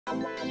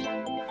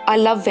I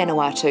love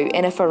Vanuatu,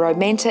 and if a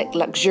romantic,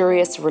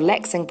 luxurious,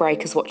 relaxing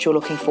break is what you're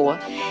looking for,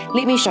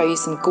 let me show you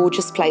some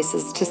gorgeous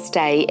places to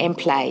stay and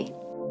play.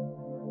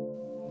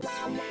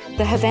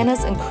 The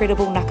Havana's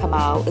incredible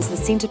Nakamau is the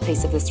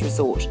centrepiece of this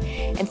resort,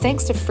 and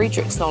thanks to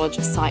Frederick's knowledge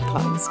of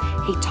cyclones,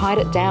 he tied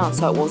it down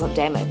so it wasn't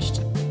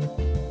damaged.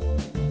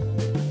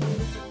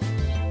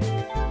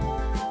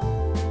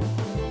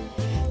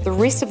 The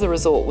rest of the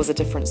resort was a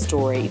different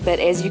story, but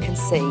as you can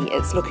see,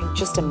 it's looking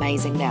just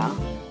amazing now.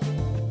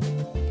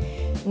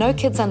 No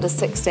kids under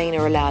 16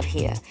 are allowed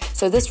here,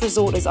 so this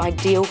resort is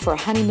ideal for a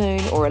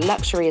honeymoon or a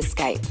luxury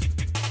escape.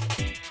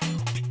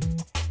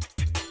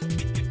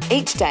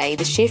 Each day,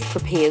 the chef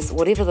prepares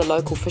whatever the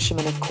local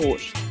fishermen have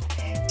caught.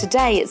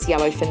 Today, it's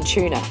yellowfin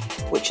tuna,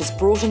 which is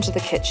brought into the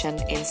kitchen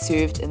and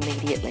served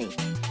immediately.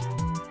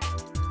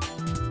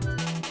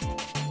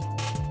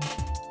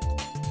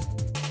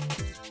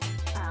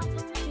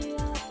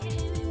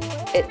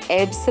 It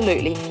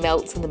absolutely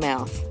melts in the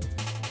mouth.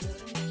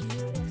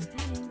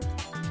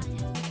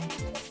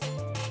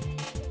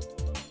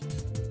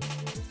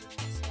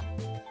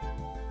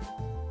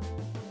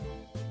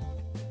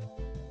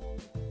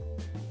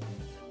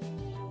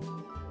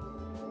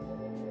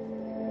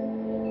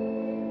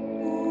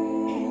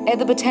 At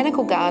the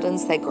botanical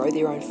gardens, they grow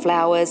their own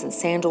flowers and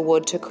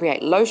sandalwood to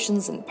create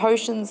lotions and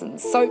potions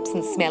and soaps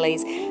and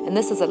smellies, and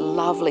this is a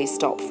lovely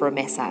stop for a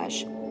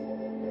massage.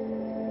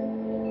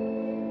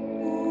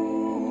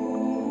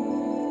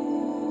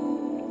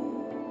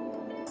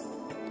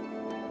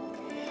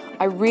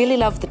 I really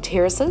love the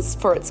terraces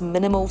for its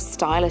minimal,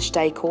 stylish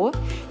decor.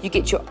 You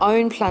get your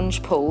own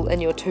plunge pool in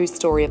your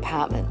 2-story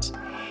apartment.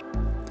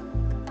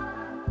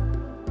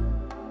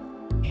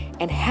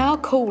 And how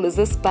cool is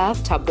this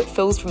bathtub that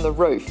fills from the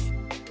roof?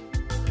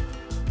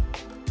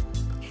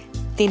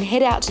 Then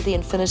head out to the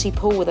infinity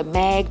pool with a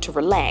mag to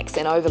relax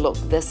and overlook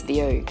this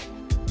view.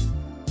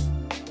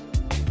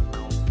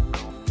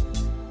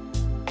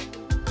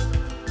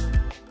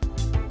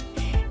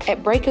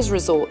 At Breakers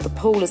Resort, the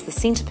pool is the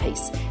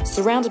centrepiece,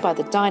 surrounded by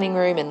the dining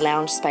room and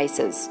lounge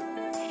spaces.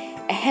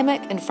 A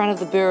hammock in front of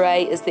the bure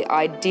is the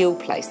ideal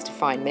place to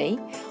find me,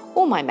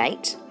 or my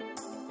mate.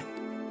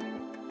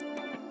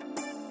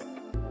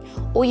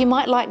 Or you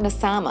might like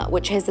Nasama,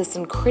 which has this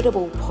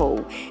incredible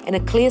pool and a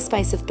clear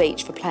space of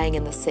beach for playing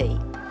in the sea.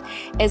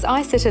 As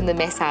I sit in the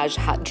massage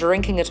hut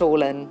drinking it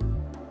all in.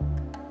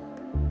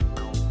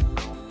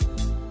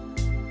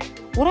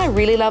 What I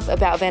really love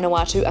about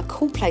Vanuatu are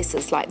cool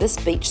places like this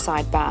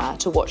beachside bar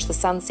to watch the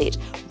sunset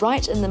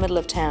right in the middle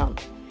of town.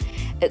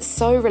 It's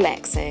so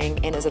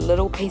relaxing and is a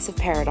little piece of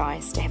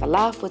paradise to have a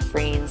laugh with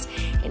friends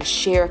and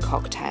share a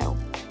cocktail.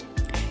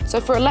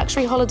 So for a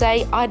luxury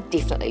holiday, I'd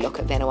definitely look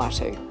at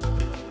Vanuatu.